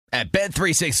At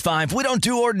Bet365, we don't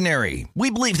do ordinary. We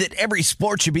believe that every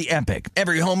sport should be epic.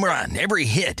 Every home run, every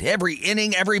hit, every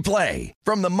inning, every play.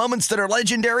 From the moments that are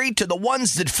legendary to the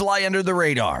ones that fly under the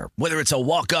radar. Whether it's a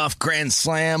walk-off grand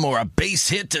slam or a base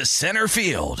hit to center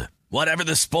field. Whatever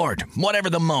the sport, whatever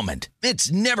the moment.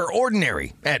 It's never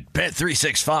ordinary at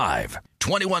Bet365.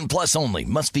 21 plus only.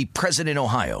 Must be present in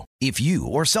Ohio. If you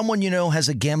or someone you know has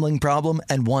a gambling problem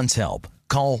and wants help,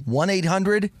 call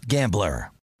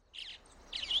 1-800-GAMBLER.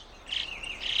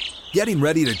 Getting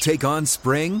ready to take on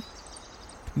spring?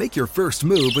 Make your first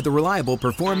move with the reliable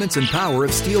performance and power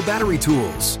of Steel battery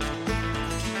tools.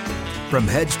 From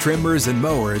hedge trimmers and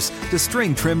mowers to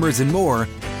string trimmers and more,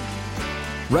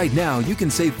 right now you can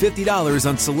save $50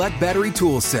 on select battery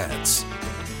tool sets.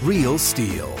 Real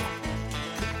Steel.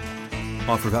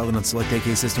 Offer valid on select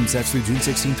AK system sets through June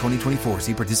 16, 2024.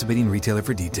 See participating retailer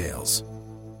for details.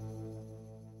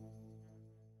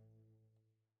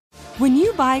 When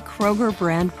you buy Kroger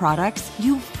brand products,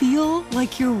 you feel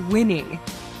like you're winning.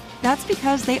 That's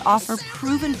because they offer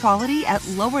proven quality at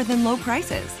lower than low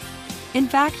prices. In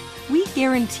fact, we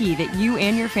guarantee that you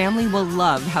and your family will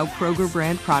love how Kroger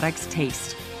brand products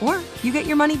taste, or you get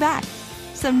your money back.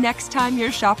 So next time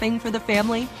you're shopping for the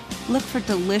family, look for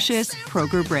delicious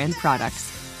Kroger brand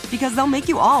products, because they'll make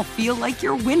you all feel like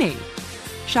you're winning.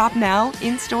 Shop now,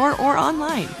 in-store, or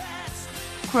online.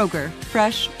 Kroger,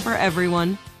 fresh for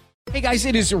everyone. Hey guys,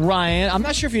 it is Ryan. I'm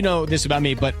not sure if you know this about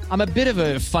me, but I'm a bit of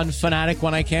a fun fanatic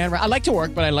when I can. I like to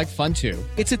work, but I like fun too.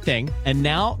 It's a thing. And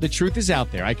now the truth is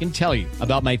out there. I can tell you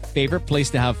about my favorite place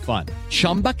to have fun.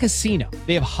 Chumba Casino.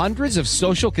 They have hundreds of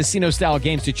social casino style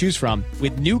games to choose from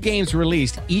with new games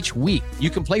released each week.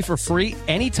 You can play for free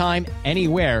anytime,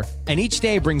 anywhere. And each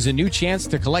day brings a new chance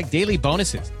to collect daily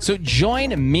bonuses. So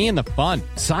join me in the fun.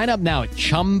 Sign up now at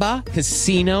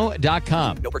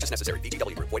ChumbaCasino.com. No purchase necessary.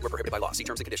 VGW. Void where prohibited by law. See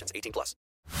terms and conditions. 18 plus.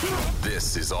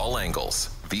 This is All Angles,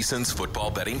 VSiN's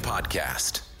football betting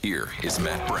podcast. Here is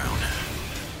Matt Brown.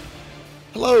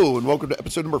 Hello, and welcome to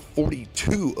episode number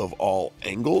 42 of All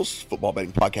Angles, football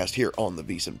betting podcast here on the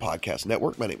VSiN Podcast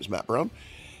Network. My name is Matt Brown,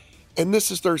 and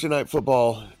this is Thursday Night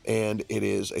Football, and it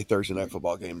is a Thursday Night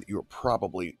Football game that you are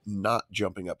probably not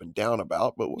jumping up and down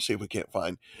about, but we'll see if we can't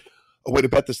find a way to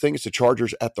bet this thing. It's the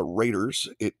Chargers at the Raiders.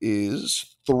 It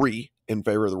is 3 in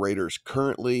favor of the Raiders.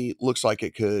 Currently, looks like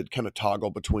it could kind of toggle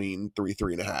between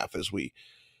 3.5 as we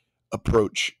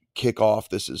approach kickoff.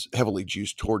 This is heavily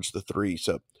juiced towards the 3,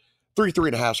 so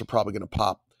 3.5 are probably going to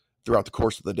pop throughout the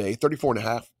course of the day.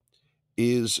 34.5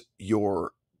 is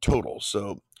your total.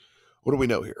 So what do we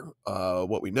know here?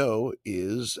 What we know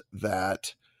is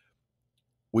that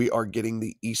we are getting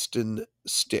the Easton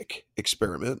stick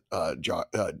experiment.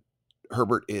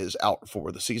 Herbert is out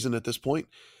for the season at this point,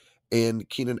 and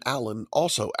Keenan Allen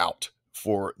also out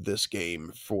for this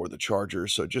game for the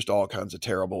Chargers. So just all kinds of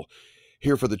terrible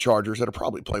here for the Chargers that are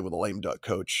probably playing with a lame duck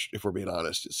coach. If we're being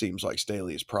honest, it seems like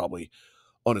Staley is probably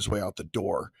on his way out the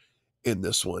door in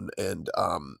this one. And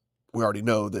we already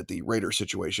know that the Raiders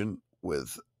situation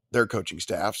with their coaching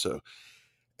staff. So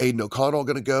Aidan O'Connell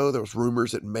going to go. There was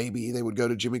rumors that maybe they would go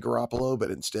to Jimmy Garoppolo, but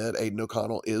instead Aidan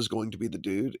O'Connell is going to be the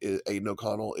dude. Aidan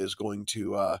O'Connell is going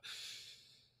to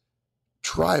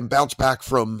try and bounce back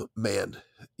from, man,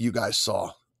 you guys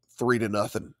saw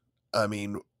 3-0. I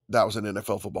mean, that was an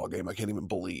NFL football game. I can't even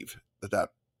believe that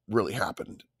really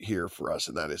happened here for us,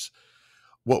 and that is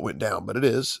what went down. But it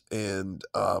is, and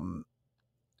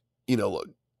look,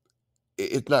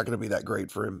 it's not going to be that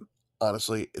great for him.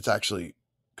 Honestly, it's actually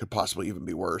could possibly even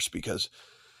be worse because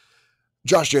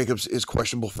Josh Jacobs is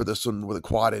questionable for this one with a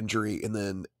quad injury, and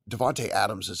then Devontae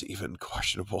Adams is even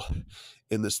questionable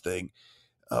in this thing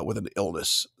with an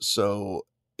illness. So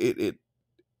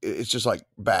it's just like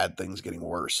bad things getting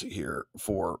worse here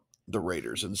for the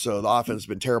Raiders. And so the offense has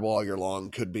been terrible all year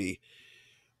long, could be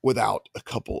without a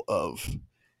couple of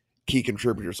key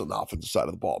contributors on the offensive side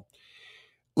of the ball.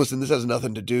 Listen, this has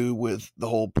nothing to do with the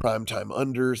whole primetime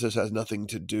unders. This has nothing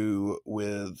to do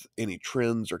with any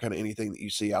trends or kind of anything that you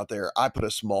see out there. I put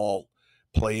a small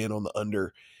play in on the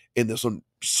under in this one,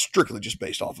 strictly just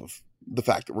based off of the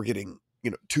fact that we're getting,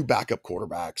 2 backup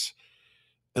quarterbacks.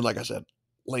 And like I said,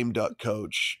 lame duck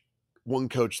coach, one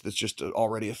coach that's just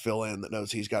already a fill-in that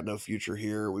knows he's got no future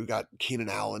here. We've got Keenan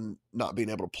Allen not being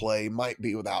able to play, might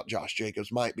be without Josh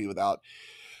Jacobs, might be without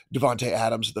Devontae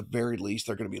Adams. At the very least,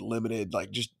 they're going to be limited. Like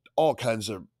just all kinds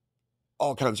of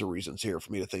reasons here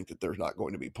for me to think that there's not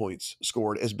going to be points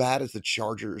scored. As bad as the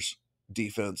Chargers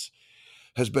defense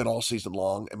has been all season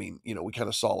long. I mean, we kind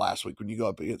of saw last week when you go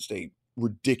up against a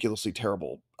ridiculously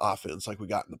terrible offense like we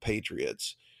got in the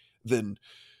Patriots, then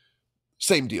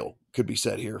same deal could be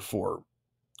said here for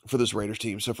for this Raiders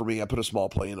team. So for me, I put a small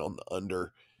play in on the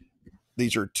under.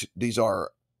 These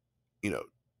are,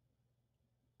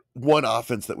 one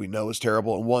offense that we know is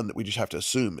terrible and one that we just have to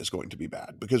assume is going to be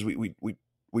bad because we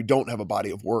don't have a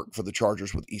body of work for the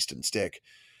Chargers with Easton Stick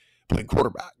playing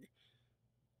quarterback.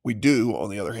 We do, on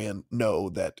the other hand, know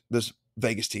that this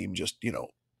Vegas team just,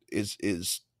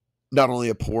 is not only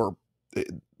a poor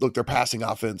look, their passing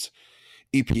offense,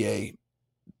 EPA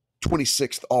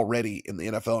 26th already in the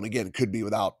NFL, and again, could be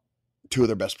without two of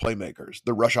their best playmakers.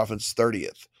 The rush offense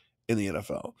 30th in the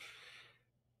NFL.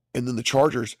 And then the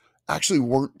Chargers actually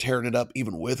weren't tearing it up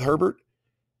even with Herbert.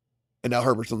 And now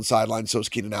Herbert's on the sideline, so is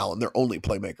Keenan Allen, their only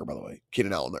playmaker, by the way.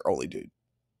 Keenan Allen, their only dude.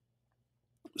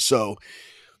 So,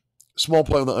 small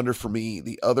play on the under for me.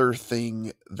 The other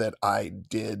thing that I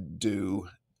did do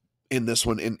in this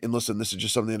one, and listen, this is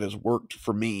just something that has worked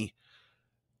for me,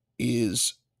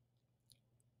 is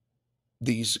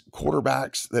these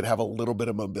quarterbacks that have a little bit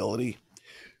of mobility,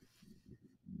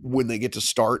 when they get to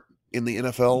start in the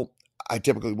NFL, I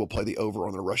typically will play the over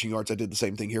on their rushing yards. I did the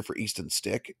same thing here for Easton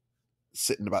Stick,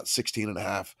 sitting about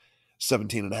 16.5,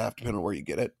 17.5, depending on where you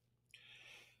get it.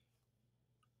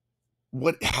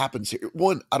 What happens here?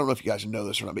 One, I don't know if you guys know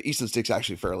this or not, but Easton Stick's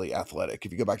actually fairly athletic.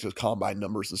 If you go back to his combine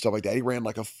numbers and stuff like that, he ran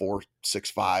like a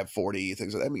 4.65, 40,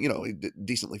 things like that. I mean,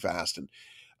 decently fast. And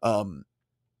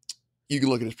you can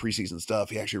look at his preseason stuff.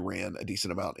 He actually ran a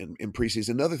decent amount in preseason.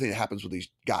 Another thing that happens with these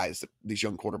guys, these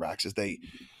young quarterbacks, is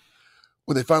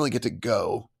when they finally get to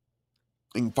go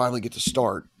and finally get to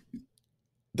start,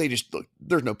 they just look,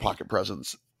 there's no pocket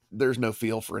presence. There's no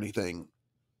feel for anything.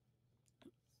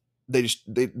 They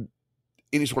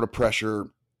any sort of pressure,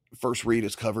 first read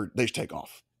is covered, they just take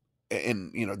off.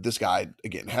 And, this guy,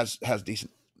 again, has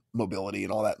decent mobility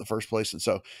and all that in the first place. And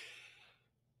so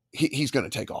he's going to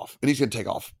take off, and he's going to take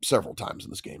off several times in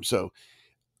this game. So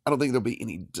I don't think there'll be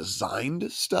any designed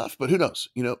stuff, but who knows?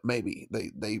 Maybe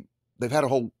they've had a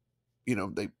whole,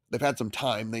 they've had some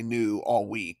time. They knew all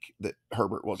week that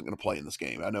Herbert wasn't going to play in this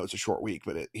game. I know it's a short week,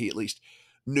 but he at least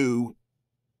knew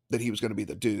that he was going to be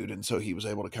the dude. And so he was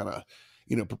able to kind of,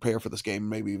 prepare for this game.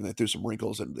 Maybe even they threw some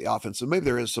wrinkles into the offense. So maybe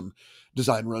there is some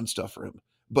design run stuff for him,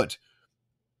 but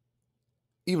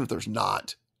even if there's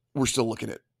not, we're still looking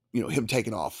at, him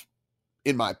taking off,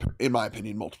 in my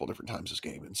opinion, multiple different times this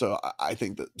game. And so I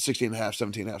think that 16.5,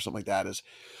 17.5, something like that is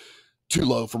too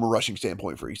low from a rushing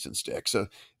standpoint for Easton Stick. So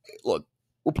look,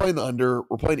 we're playing the under,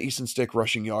 we're playing Easton Stick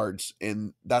rushing yards,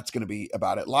 and that's going to be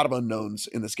about it. A lot of unknowns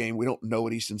in this game. We don't know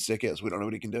what Easton Stick is. We don't know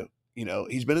what he can do.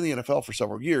 He's been in the NFL for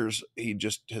several years. He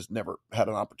just has never had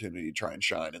an opportunity to try and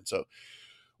shine. And so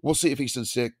we'll see if Easton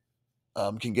Stick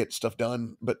can get stuff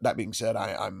done. But that being said,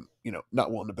 I'm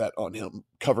not willing to bet on him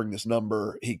covering this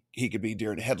number. He could be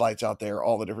deer in the headlights out there,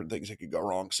 all the different things that could go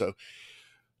wrong. So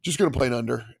just going to play an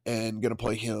under and going to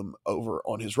play him over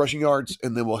on his rushing yards.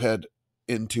 And then we'll head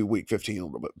into week 15 a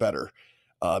little bit better.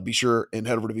 Be sure and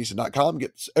head over to Easton.com,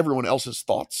 get everyone else's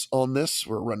thoughts on this.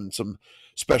 We're running some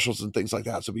specials and things like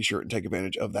that, so be sure and take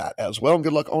advantage of that as well. And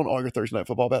good luck on all your Thursday night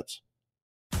football bets.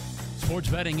 Sports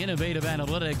Betting Innovative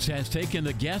Analytics has taken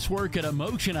the guesswork and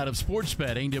emotion out of sports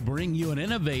betting to bring you an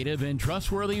innovative and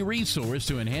trustworthy resource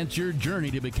to enhance your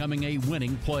journey to becoming a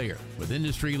winning player. With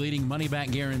industry-leading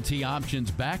money-back guarantee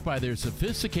options backed by their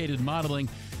sophisticated modeling,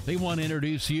 they want to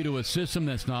introduce you to a system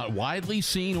that's not widely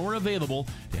seen or available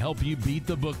to help you beat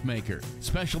the bookmaker.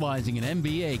 Specializing in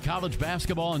NBA, college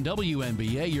basketball, and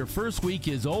WNBA, your first week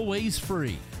is always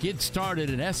free. Get started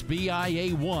at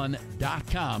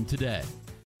SBIA1.com today.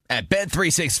 At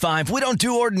Bet365, we don't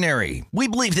do ordinary. We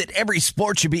believe that every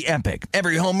sport should be epic.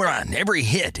 Every home run, every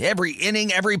hit, every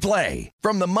inning, every play.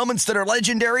 From the moments that are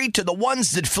legendary to the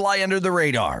ones that fly under the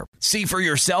radar. See for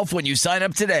yourself when you sign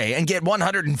up today and get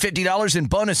 $150 in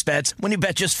bonus bets when you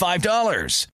bet just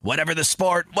 $5. Whatever the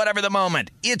sport, whatever the moment,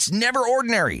 it's never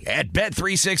ordinary at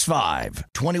Bet365.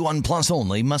 21 plus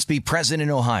only. Must be present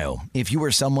in Ohio. If you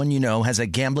or someone you know has a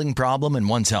gambling problem and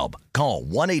wants help, call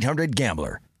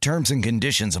 1-800-GAMBLER. Terms and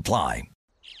conditions apply.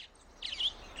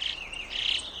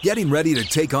 Getting ready to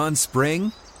take on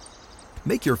spring?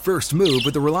 Make your first move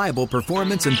with the reliable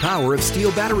performance and power of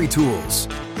Steel battery tools.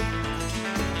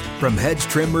 From hedge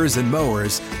trimmers and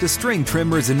mowers to string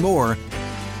trimmers and more,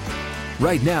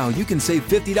 right now you can save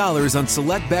 $50 on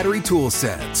select battery tool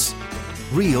sets.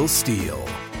 Real Steel.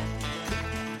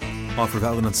 Offer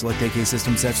valid on select AK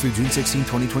system sets through June 16,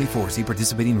 2024. See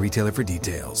participating retailer for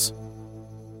details.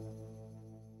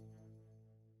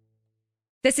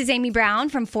 This is Amy Brown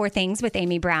from 4 Things with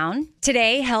Amy Brown.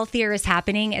 Today, healthier is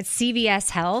happening at CVS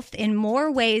Health in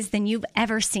more ways than you've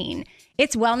ever seen.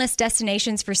 It's wellness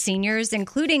destinations for seniors,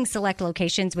 including select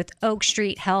locations with Oak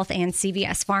Street Health and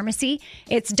CVS Pharmacy.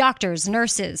 It's doctors,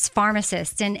 nurses,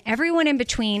 pharmacists, and everyone in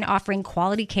between offering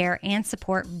quality care and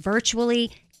support virtually,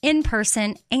 in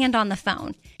person, and on the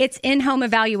phone. It's in-home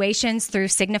evaluations through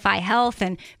Signify Health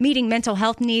and meeting mental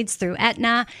health needs through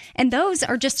Aetna. And those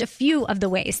are just a few of the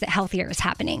ways that Healthier is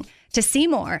happening. To see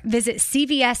more, visit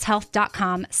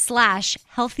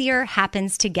cvshealth.com/healthier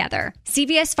happens together.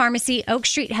 CVS Pharmacy, Oak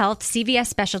Street Health, CVS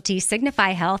Specialty, Signify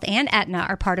Health, and Aetna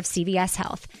are part of CVS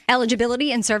Health.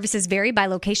 Eligibility and services vary by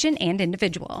location and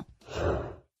individual.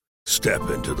 Step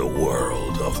into the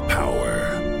world of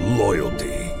power,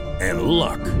 loyalty, and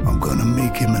luck. I'm gonna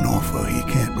make him an offer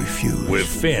he can't refuse. With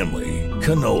family,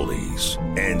 cannolis,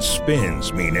 and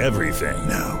spins mean everything.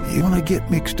 Now, you wanna get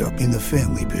mixed up in the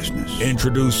family business.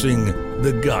 Introducing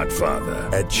The Godfather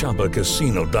at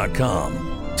ChumbaCasino.com.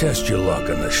 Test your luck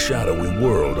in the shadowy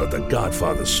world of The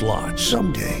Godfather slot.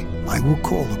 Someday, I will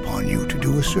call upon you to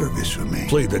do a service for me.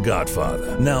 Play The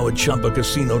Godfather, now at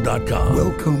ChumbaCasino.com.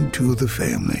 Welcome to the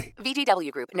family. VGW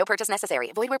Group. No purchase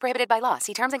necessary. Void where prohibited by law.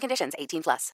 See terms and conditions. 18+.